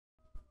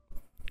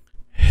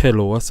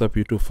Hello, what's up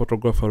YouTube?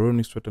 Photographer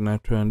Ronnie Sweater,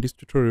 and this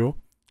tutorial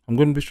I'm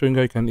going to be showing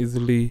how you can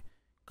easily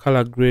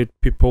color grade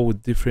people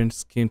with different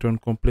skin tone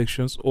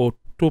complexions, or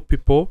two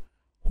people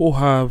who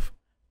have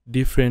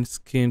different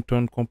skin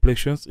tone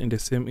complexions in the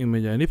same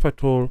image. And if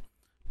at all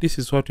this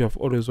is what you have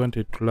always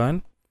wanted to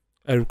learn,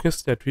 I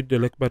request that you hit the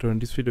like button on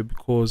this video,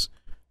 because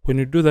when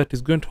you do that,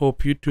 it's going to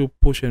help YouTube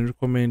push and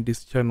recommend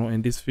this channel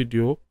and this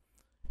video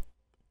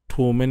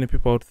to many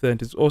people out there,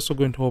 and it's also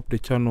going to help the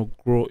channel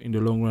grow in the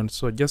long run.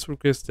 So just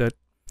request that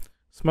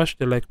smash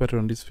the like button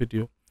on this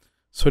video.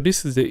 So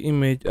this is the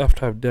image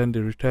after I've done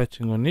the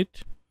retouching on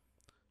it.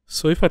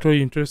 So if at all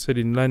you're interested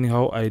in learning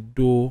how I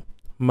do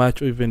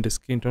match or even the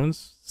skin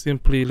tones,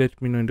 simply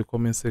let me know in the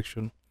comment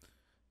section.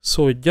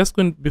 So we're just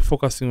going to be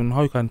focusing on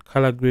how you can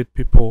color grade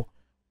people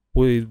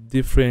with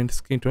different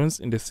skin tones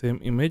in the same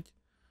image.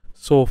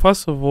 So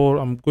first of all,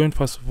 I'm going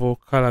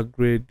color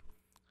grade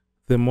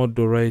the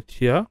model right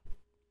here,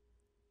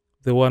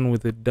 the one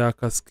with the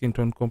darker skin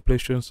tone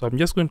complexion. So I'm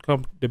just going to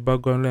come to the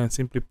background layer and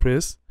simply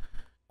press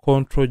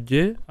Ctrl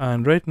J,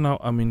 and right now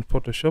I'm in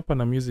Photoshop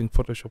and I'm using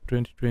Photoshop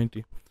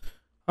 2020.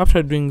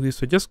 After doing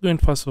this, we're just going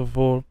first of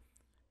all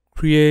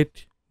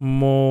create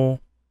more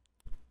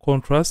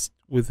contrast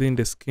within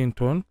the skin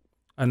tone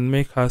and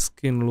make her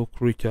skin look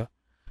richer.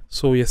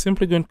 So we are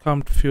simply going to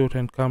come to filter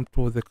and come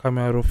to the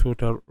camera raw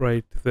filter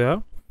right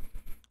there,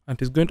 and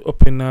it's going to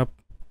open up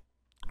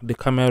the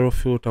camera raw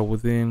filter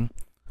within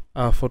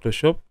our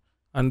Photoshop.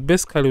 And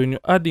basically, when you're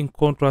adding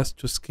contrast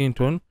to skin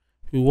tone,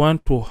 we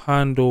want to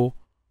handle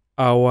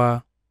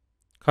our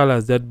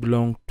colors that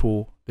belong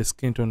to the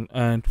skin tone.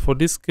 And for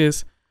this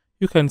case,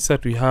 you can see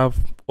that we have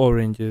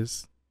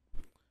oranges.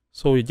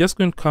 So we're just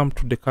going to come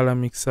to the color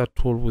mixer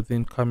tool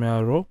within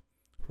Camera Raw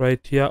right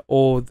here,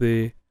 or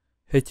the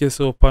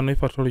HSO panel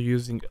if at all you're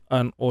using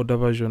an older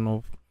version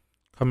of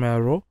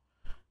Camera Raw.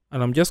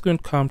 And I'm just going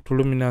to come to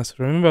luminance.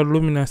 Remember,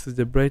 luminance is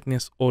the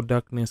brightness or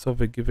darkness of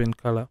a given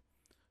color.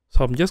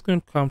 So I'm just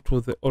going to come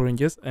to the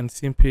oranges and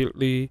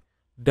simply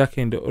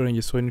darken the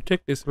oranges. So when you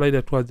take the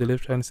slider towards the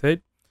left hand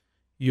side,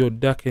 you're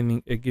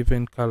darkening a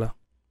given color.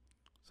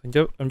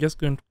 So I'm just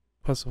going to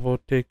first of all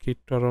take it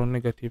to around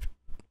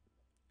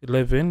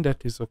 -11.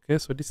 That is okay.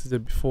 So this is the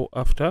before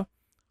after,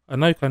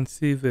 and now you can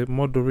see the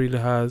model really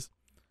has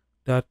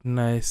that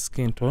nice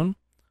skin tone.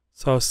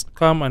 So I'll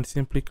come and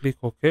simply click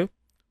OK,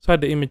 so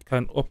that the image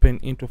can open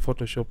into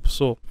Photoshop.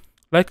 So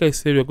like I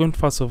said, we're going to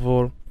first of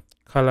all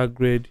color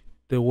grade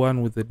the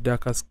one with the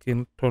darker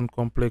skin tone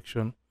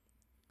complexion.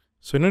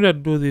 So in order to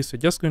do this, we're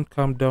just going to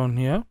come down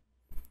here.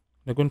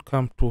 We're going to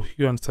come to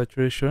hue and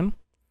saturation,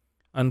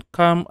 and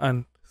come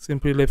and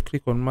simply left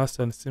click on mask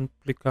and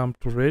simply come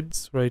to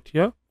reds right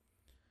here.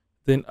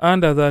 Then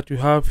under that you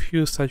have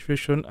hue,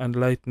 saturation and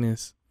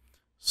lightness.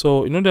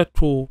 So in order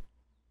to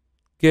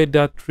get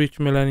that rich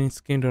melanin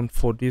skin tone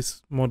for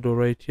this model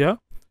right here,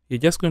 you're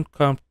just going to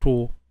come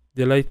to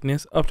the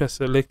lightness after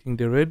selecting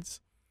the reds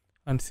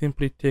and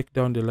simply take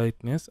down the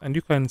lightness, and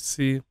you can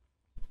see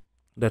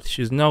that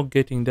she's now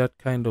getting that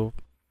kind of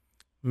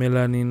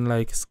melanin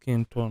like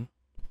skin tone.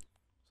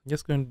 I'm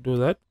just going to do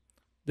that.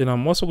 Then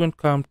I'm also going to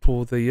come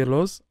to the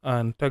yellows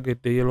and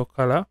target the yellow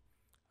color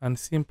and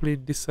simply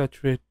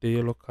desaturate the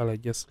yellow color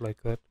just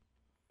like that.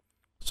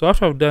 So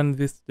after I've done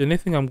this, the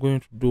next thing I'm going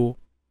to do,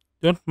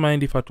 don't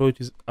mind if at all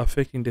it is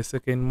affecting the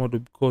second model,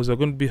 because we're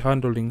going to be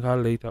handling her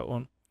later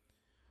on.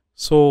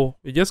 So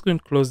we're just going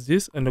to close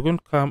this, and we're going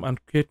to come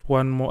and create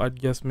one more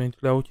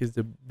adjustment layer, which is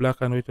the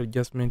black and white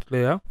adjustment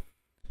layer,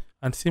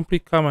 and simply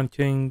come and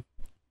change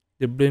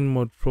the blend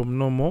mode from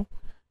normal,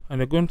 and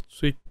we're going to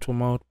switch to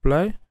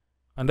multiply.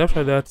 And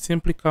after that,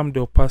 simply come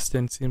the opacity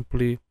and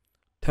simply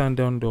turn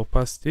down the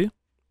opacity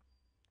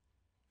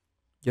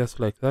just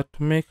like that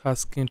to make her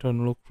skin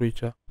tone look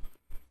richer.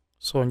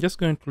 So I'm just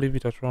going to leave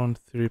it at around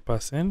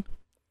 3%.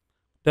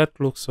 That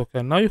looks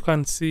okay. Now you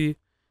can see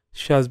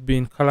she has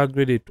been color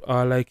graded to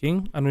our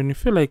liking, and when you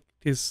feel like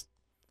it is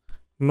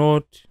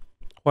not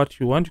what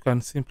you want, you can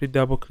simply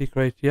double click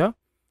right here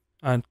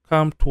and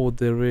come to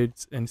the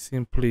reds and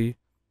simply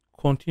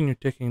continue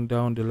taking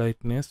down the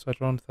lightness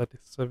at around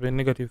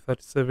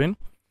 -37.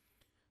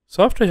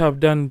 So after you have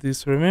done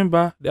this,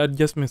 remember the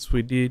adjustments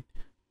we did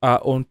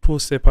are on two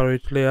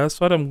separate layers.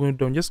 So what I'm going to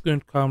do, I'm just going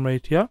to come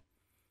right here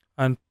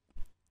and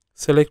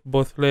select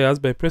both layers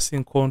by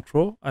pressing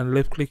Ctrl and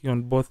left clicking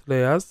on both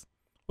layers,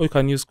 or you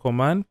can use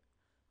Command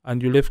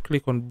and you left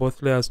click on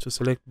both layers to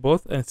select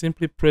both, and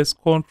simply press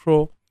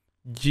Ctrl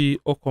G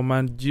or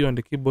Command G on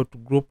the keyboard to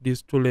group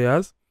these two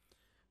layers.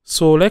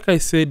 So like I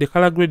said, the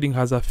color grading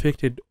has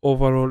affected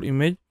overall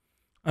image,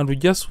 and we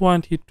just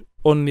want it to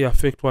only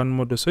affect one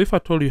model. So if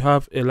at all you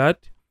have a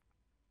lot,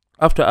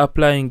 after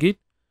applying it,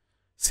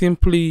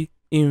 simply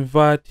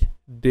invert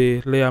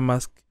the layer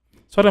mask.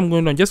 So what I'm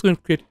going to do, I'm just going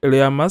to create a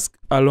layer mask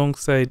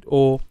alongside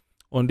or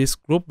on this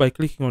group by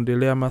clicking on the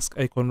layer mask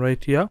icon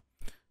right here.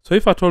 So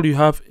if at all you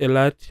have a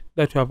lot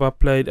that you have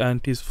applied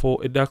and it is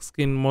for a dark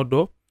skin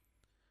model,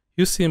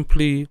 you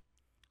simply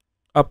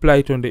apply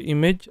it on the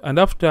image, and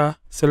after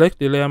select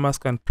the layer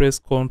mask and press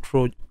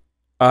Ctrl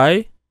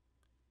I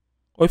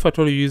Or if at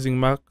all you're using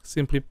Mac,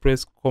 simply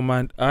press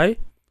Command I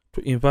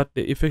to invert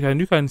the effect,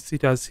 and you can see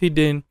it has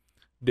hidden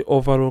the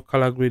overall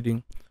color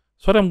grading.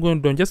 So what I'm going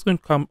to do, I'm just going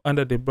to come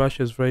under the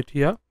brushes right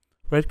here,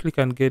 right click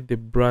and get the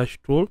brush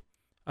tool,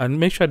 and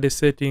make sure the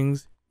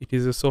settings, it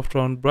is a soft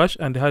round brush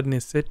and the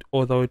hardness set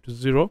all the way to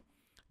 0.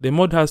 The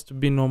mode has to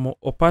be normal,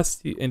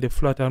 opacity and the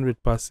flat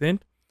 100%.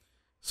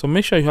 So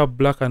make sure you have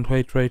black and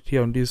white right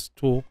here on these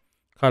two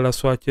color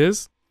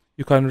swatches.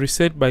 You can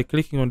reset by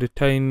clicking on the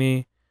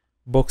tiny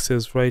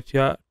boxes right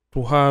here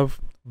to have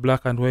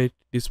black and white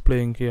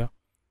displaying here.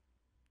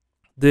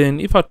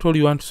 Then if at all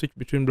you want to switch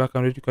between black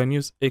and white, you can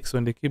use X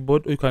on the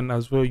keyboard, or you can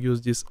as well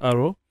use this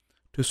arrow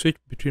to switch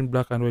between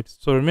black and white.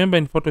 So remember,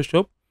 in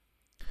Photoshop,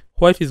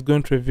 white is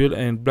going to reveal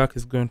and black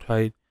is going to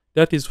hide.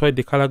 That is why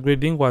the color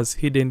grading was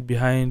hidden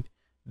behind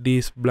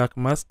this black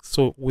mask.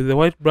 So with the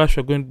white brush,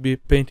 we're going to be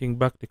painting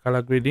back the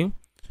color grading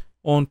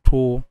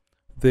onto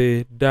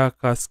the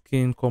darker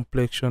skin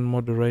complexion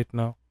model right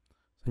now.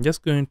 So I'm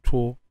just going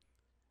to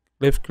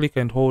left click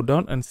and hold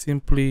down and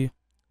simply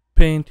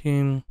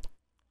painting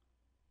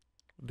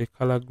the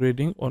color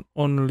grading on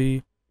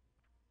only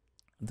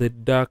the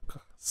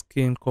dark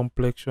skin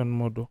complexion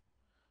model.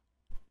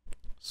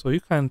 So you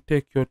can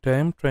take your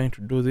time trying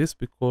to do this,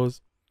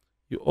 because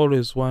you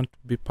always want to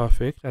be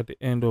perfect at the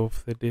end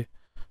of the day.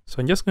 So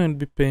I'm just going to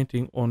be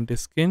painting on the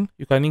skin.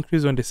 You can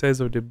increase on the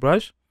size of the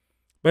brush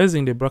by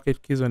using the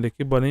bracket keys on the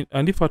keyboard,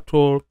 and if at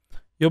all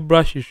your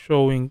brush is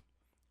showing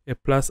a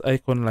plus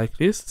icon like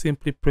this,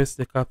 simply press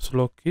the caps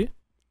lock key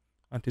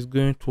and it's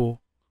going to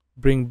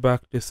bring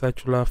back the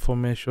circular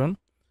formation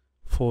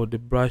for the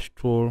brush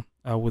tool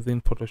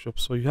within Photoshop.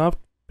 So you have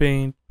to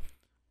paint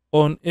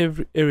on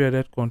every area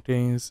that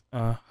contains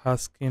her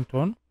skin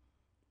tone.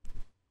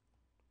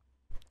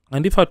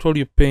 And if at all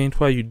you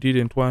paint where you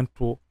didn't want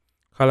to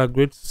color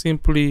grade,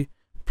 simply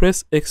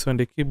press X on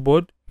the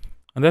keyboard,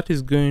 and that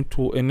is going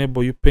to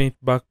enable you paint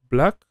back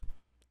black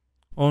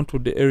onto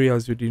the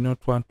areas you did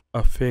not want to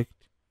affect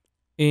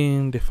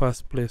in the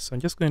first place. So I'm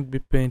just going to be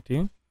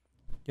painting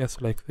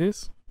just like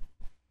this,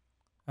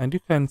 and you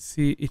can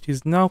see it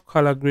is now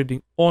color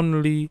grading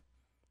only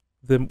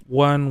the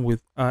one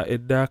with a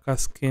darker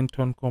skin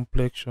tone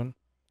complexion.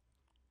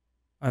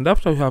 And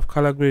after we have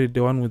color graded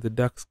the one with the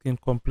dark skin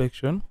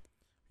complexion,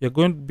 we are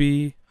going to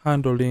be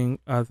handling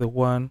the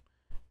one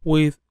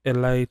with a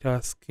lighter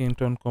skin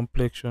tone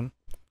complexion.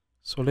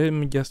 So let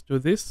me just do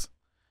this.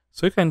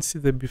 So you can see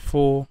the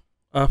before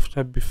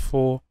after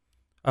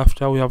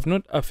we have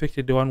not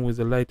affected the one with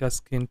the lighter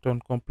skin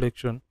tone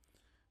complexion.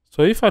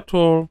 So if at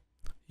all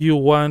you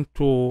want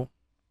to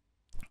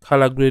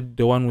color grade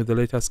the one with the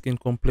lighter skin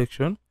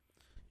complexion,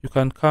 you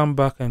can come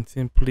back and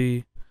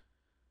simply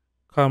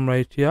come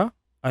right here,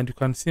 and you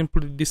can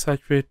simply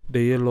desaturate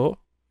the yellow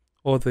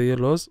or the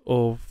yellows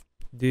of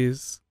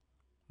this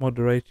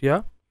model right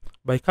here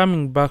by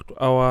coming back to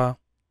our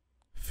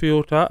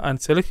filter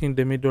and selecting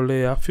the middle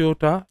layer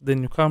filter.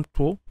 Then you come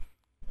to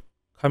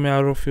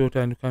camera raw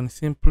filter and you can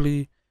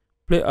simply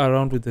play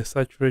around with the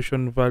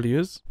saturation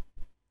values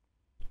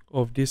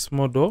of this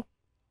model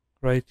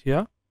right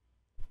here.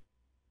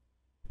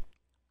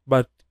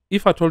 But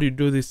if at all you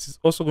do this, it's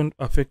also going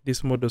to affect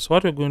this model. So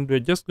what we're going to do,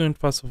 we're just going to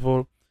first of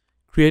all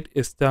create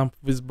a stamp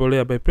visible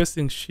layer by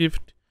pressing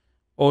Shift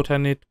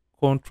Alternate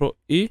Control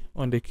E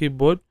on the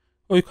keyboard,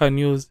 or you can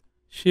use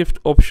Shift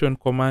Option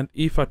Command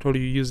if at all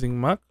you're using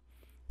Mac.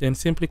 Then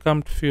simply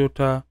come to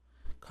filter,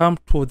 come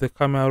to the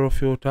camera raw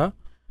filter,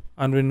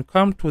 and when you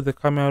come to the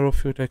camera raw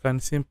filter, you can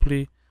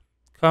simply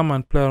come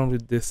and play around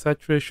with the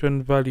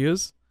saturation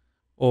values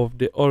of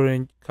the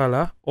orange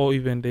color or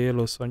even the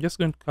yellow. So I'm just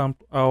going to come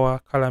to our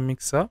color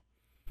mixer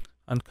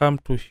and come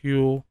to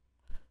hue,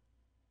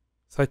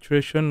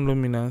 saturation,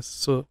 luminance.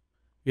 So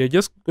we are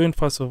just going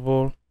first of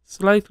all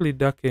slightly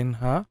darken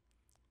her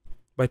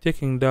by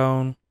taking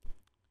down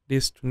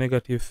this to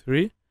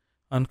 -3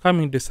 and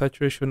coming the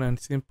saturation and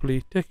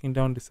simply taking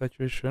down the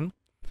saturation,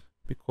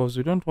 because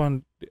we don't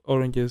want the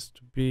oranges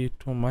to be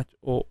too much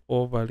or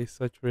overly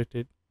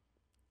saturated,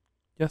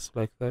 just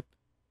like that.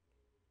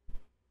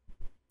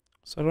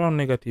 So around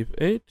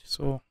 -8.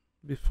 So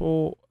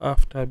before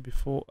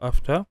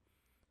after,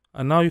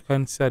 and now you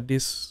can see that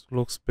this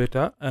looks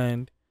better,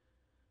 and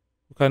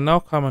you can now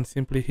come and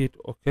simply hit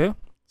OK.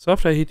 So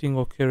after hitting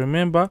OK,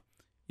 remember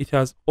it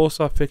has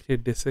also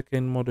affected the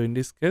second model in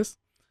this case,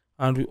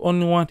 and we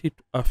only want it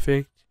to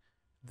affect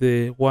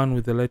the one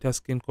with the lighter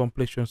skin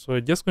complexion. So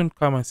we're just going to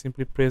come and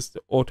simply press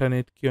the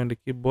alternate key on the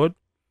keyboard,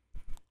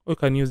 or you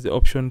can use the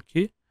option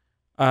key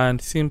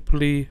and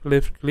simply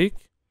left click,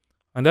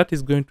 and that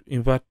is going to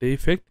invert the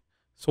effect.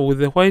 So with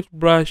the white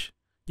brush,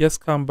 just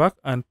come back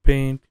and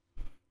paint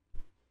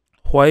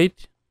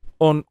white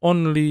on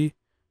only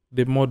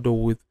the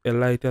model with a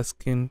lighter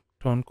skin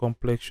tone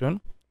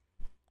complexion.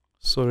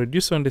 So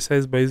reduce on the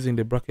size by using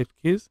the bracket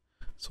keys.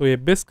 So we're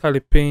basically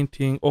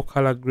painting or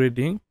color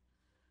grading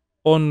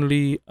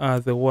only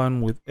the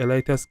one with a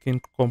lighter skin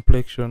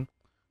complexion.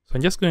 So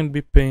I'm just going to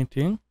be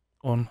painting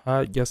on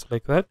her just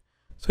like that.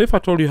 So if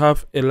at all you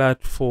have a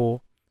lot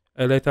for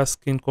a lighter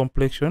skin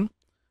complexion,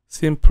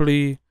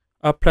 simply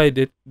apply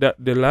the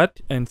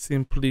LUT and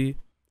simply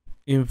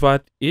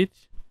invert it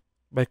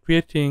by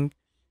creating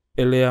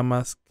a layer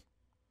mask,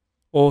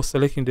 or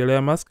selecting the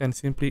layer mask and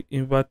simply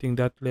inverting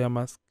that layer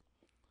mask.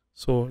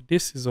 So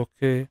this is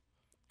okay.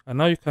 And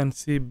now you can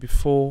see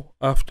before,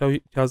 after,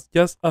 it has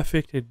just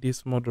affected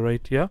this model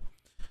right here.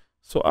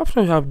 So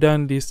after you have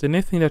done this, the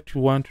next thing that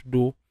you want to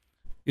do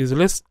is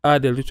let's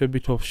add a little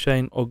bit of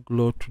shine or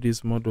glow to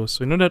this model.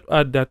 So in order to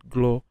add that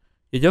glow,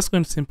 you're just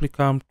going to simply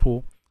come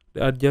to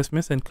the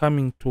adjustments and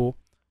coming to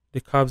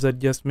the curves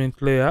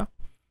adjustment layer,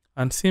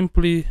 and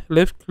simply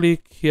left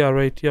click here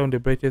right here on the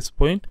brightest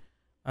point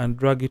and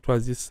drag it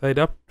towards this side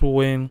up to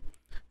when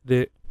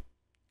the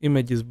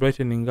image is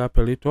brightening up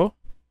a little.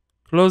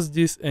 Close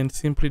this and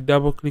simply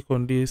double click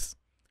on this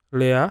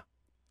layer.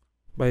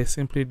 By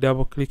simply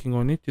double clicking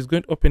on it, it's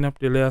going to open up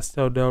the layer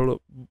style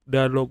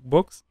dialog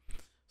box.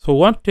 So we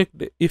want to take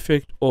the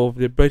effect of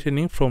the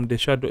brightening from the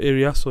shadow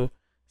area. So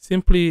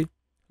simply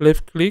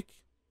left click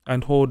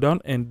and hold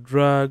down and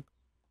drag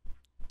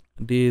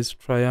these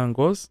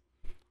triangles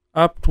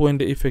up to when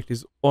the effect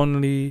is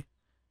only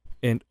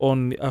and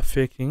only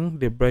affecting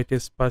the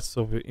brightest parts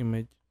of the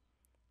image.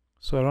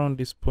 So around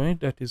this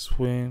point, that is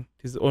when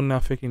it is only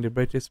affecting the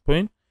brightest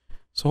point.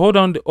 So hold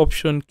down the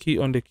option key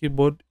on the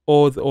keyboard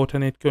or the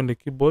alternate key on the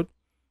keyboard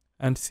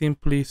and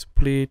simply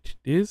split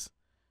this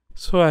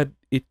so that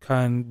it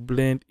can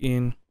blend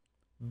in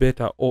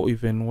better or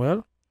even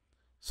well.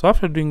 So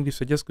after doing this,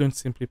 we're just going to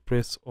simply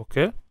press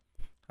OK,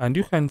 and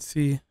you can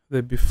see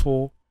the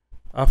before,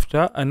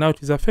 after, and now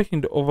it is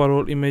affecting the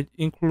overall image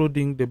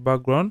including the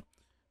background.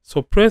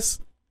 So press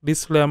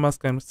this layer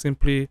mask and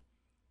simply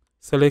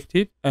select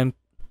it and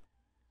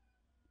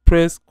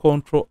press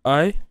Ctrl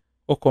I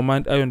or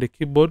Command I on the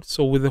keyboard.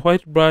 So with the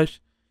white brush,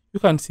 you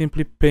can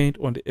simply paint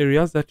on the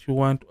areas that you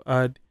want to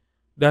add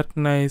that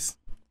nice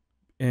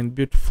and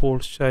beautiful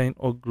shine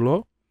or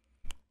glow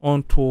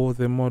onto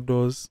the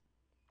model's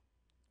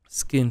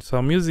skin. So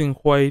I'm using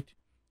white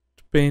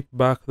to paint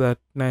back that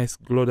nice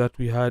glow that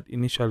we had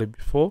initially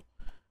before,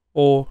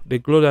 or the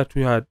glow that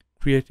we had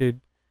created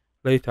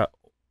later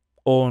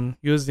on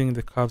using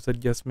the curves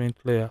adjustment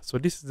layer. So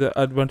this is the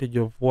advantage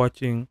of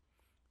watching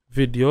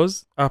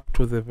videos up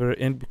to the very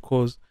end,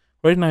 because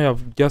right now you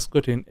have just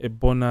gotten a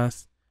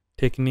bonus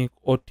technique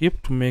or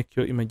tip to make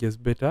your images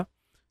better.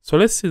 So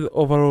let's see the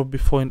overall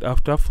before and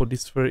after for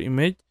this very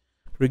image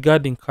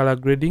regarding color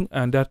grading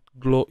and that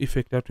glow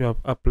effect that we have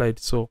applied.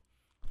 So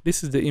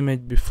this is the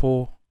image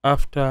before,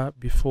 after,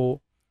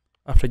 before,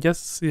 after.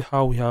 Just see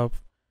how we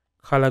have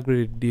color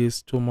graded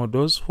these two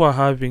models who are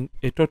having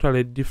a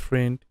totally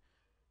different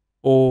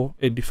or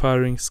a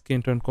differing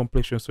skin tone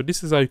complexion. So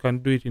this is how you can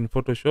do it in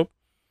Photoshop.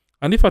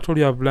 And if at all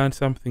you have learned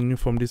something new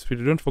from this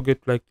video, don't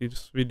forget to like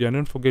this video and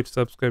don't forget to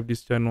subscribe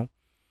this channel.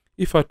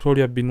 If at all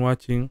you have been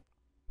watching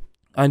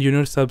and you're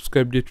not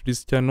subscribed yet to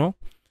this channel,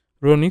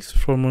 Ronix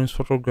from Ronix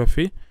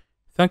Photography,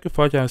 thank you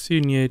for watching. I'll see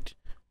you in yet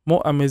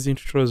more amazing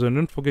tutorials, and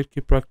don't forget,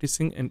 keep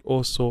practicing and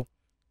also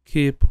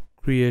keep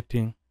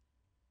creating.